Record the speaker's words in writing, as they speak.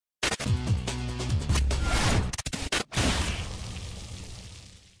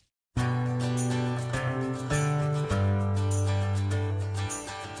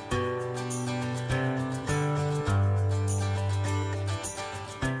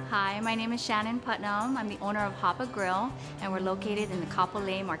Hi, my name is Shannon Putnam. I'm the owner of Hapa Grill, and we're located in the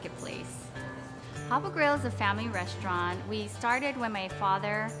Kapolei Marketplace. Hapa Grill is a family restaurant. We started when my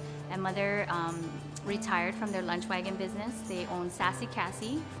father and mother retired from their lunch wagon business. They own Sassy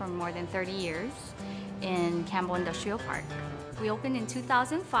Cassie for more than 30 years in Campbell Industrial Park. We opened in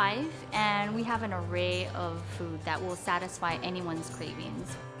 2005, and we have an array of food that will satisfy anyone's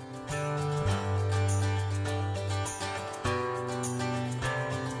cravings.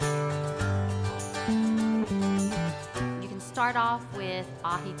 You can start off with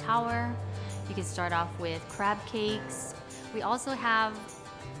ahi tower. You can start off with crab cakes. We also have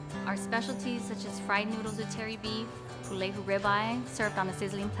our specialties such as fried noodles with terry beef, pulehu ribeye served on a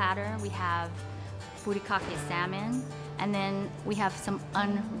sizzling platter. We have furikake salmon, and then we have some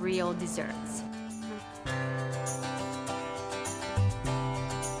unreal desserts.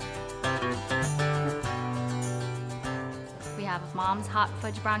 We have Mom's Hot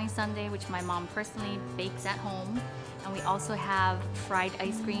Fudge Brownie Sundae, which my mom personally bakes at home. And we also have fried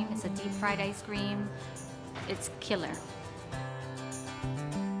ice cream. It's a deep fried ice cream. It's killer.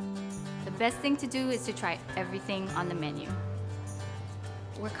 The best thing to do is to try everything on the menu.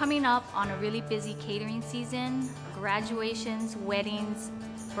 We're coming up on a really busy catering season. Graduations, weddings,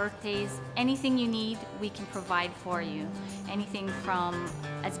 birthdays, anything you need, we can provide for you. Anything from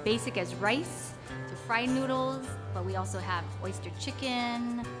as basic as rice to fried noodles, but we also have oyster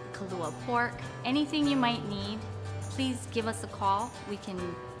chicken, kalua pork, anything you might need. Please give us a call. We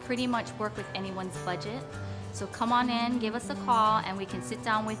can pretty much work with anyone's budget. So come on in, give us a call, and we can sit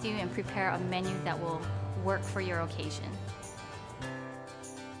down with you and prepare a menu that will work for your occasion.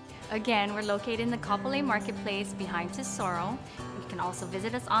 Again, we're located in the Kapolei Marketplace behind Tesoro. You can also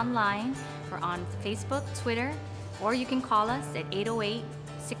visit us online. We're on Facebook, Twitter, or you can call us at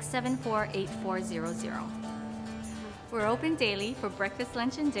 808-674-8400. We're open daily for breakfast,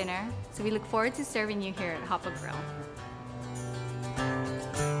 lunch, and dinner, so we look forward to serving you here at Hapa Grill.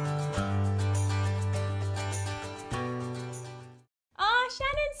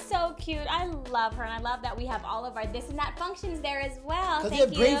 Shannon's so cute. I love her, and I love that we have all of our this and that functions there as well. Because they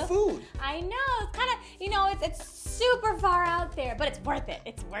have great food. I know. It's kind of, it's super far out there, but it's worth it.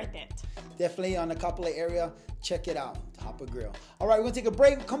 It's worth it. Definitely on the Kapolei area. Check it out. Hapa Grill. All right, we're going to take a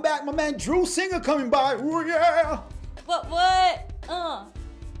break. We'll come back. My man Drew Singer coming by. Ooh, yeah. What?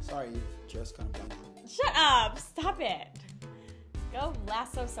 Sorry, you just kind of blind. Shut up. Stop it. Go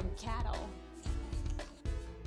lasso some cattle.